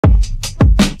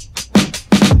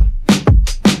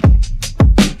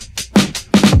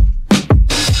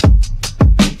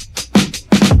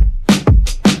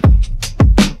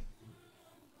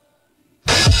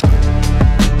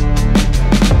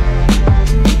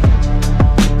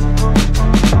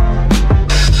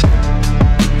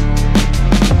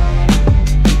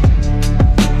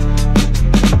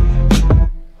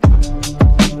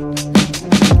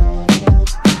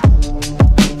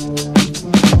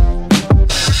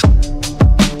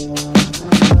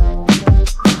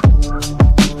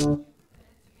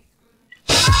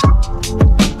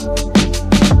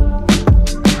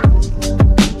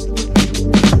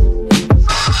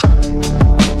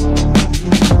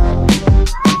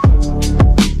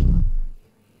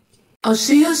I'll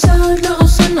see a sad little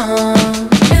sinner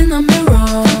in the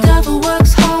mirror. The devil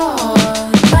works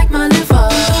hard, like my liver.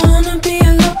 I don't wanna be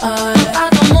alive, I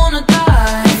don't wanna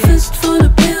die. A fist full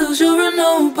of pills, you're a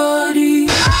nobody.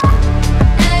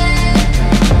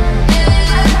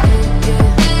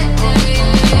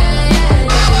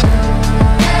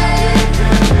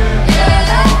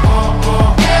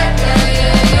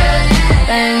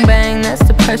 Bang, bang, that's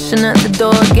depression at the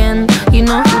door again. You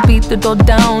know he'll beat the door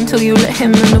down till you let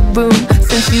him in the room.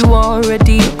 Since you are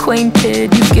already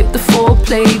acquainted, you skip the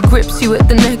foreplay. Grips you at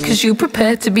the neck cause you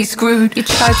prepare to be screwed. You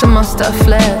try to muster a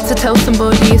flair to tell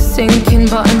somebody you're sinking,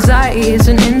 but anxiety is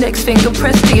an index finger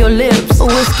pressed to your lips. A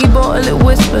whiskey bottle it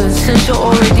whispers, since you're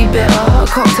already bitter. A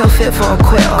cocktail fit for a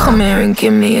quitter. Come here and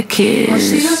give me a kiss. I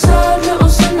see a sad little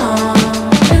sinner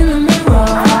in the mirror.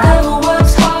 The devil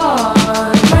works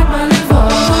hard, like my liver.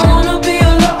 I don't wanna be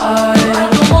alive, I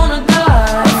don't wanna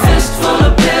die. A fist full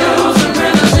of pills and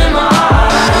rivers in my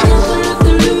eyes. Nothing left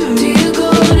to lose, do you go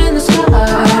in the sky?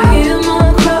 Hear my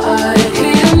cry,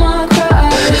 hear my cry.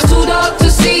 It's too dark to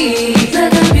see. Let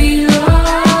there be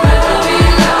light,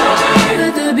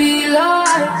 let there be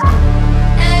light.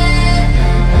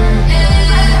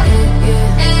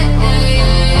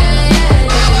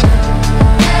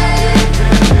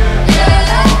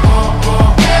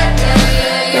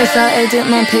 Yes, I edit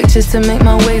my pictures to make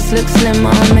my waist look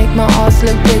slimmer, make my ass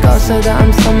look bigger, so that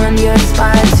I'm someone you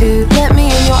aspire to. Let me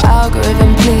in your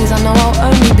algorithm, please. I know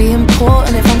I'll only be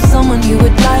important if I'm someone you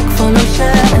would like, follow,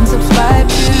 share and subscribe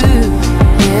to.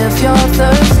 If you're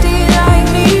thirsty like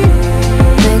me,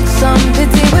 mix some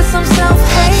pity with some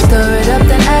self-hate. Stir it up,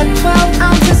 then add 12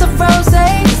 ounces of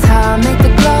rosé. It's how I make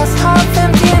the glass half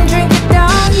empty and drink it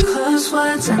down. Close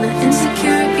words and the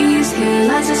insecurities. Here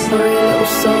lies a sorry little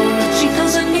soul. She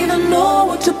doesn't even know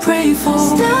what to pray for.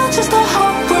 Still just a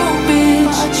heartbroken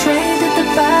bitch. I traded the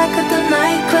back of the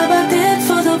nightclub I did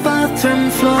for the bathroom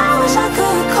floor. I wish I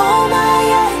could call my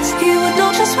ex. He would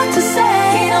know just what to say.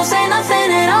 He don't say nothing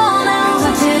at all now.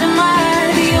 I didn't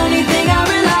mind. The only thing I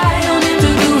rely on him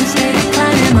to do is stay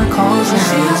declining my calls now. I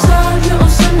see a sad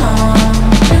little sinner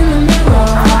in the mirror.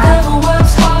 The devil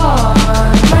works hard,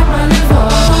 like my liver.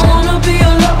 I don't wanna be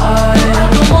alive, I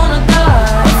don't wanna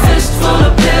die. A fist full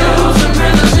of pills and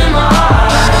rivers in my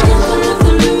eyes. Nothing left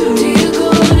to lose, do you go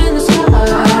in the sky?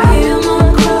 Hear my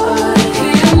cry,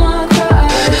 hear my cry.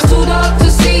 It's too dark to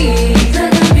see. Let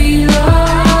there be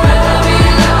light,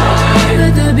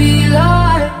 let there be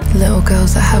light. Little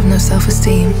girls that have no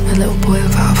self-esteem. A little boy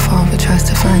without a father tries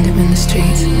to find him in the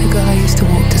streets. The girl I used to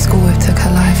walk to school with took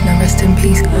her life, now rest in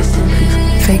peace.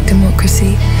 Fake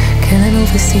democracy, killing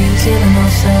overseas, killing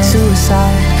ourselves.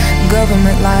 Suicide,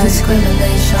 government lies,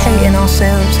 discrimination, hating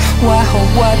ourselves. Why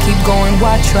hope, why keep going,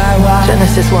 why try, why?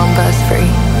 Genesis 1 verse 3.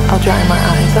 I'll dry my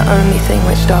eyes. The only thing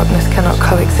which darkness cannot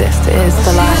coexist is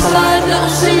the light. Little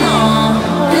sinner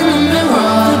in the mirror.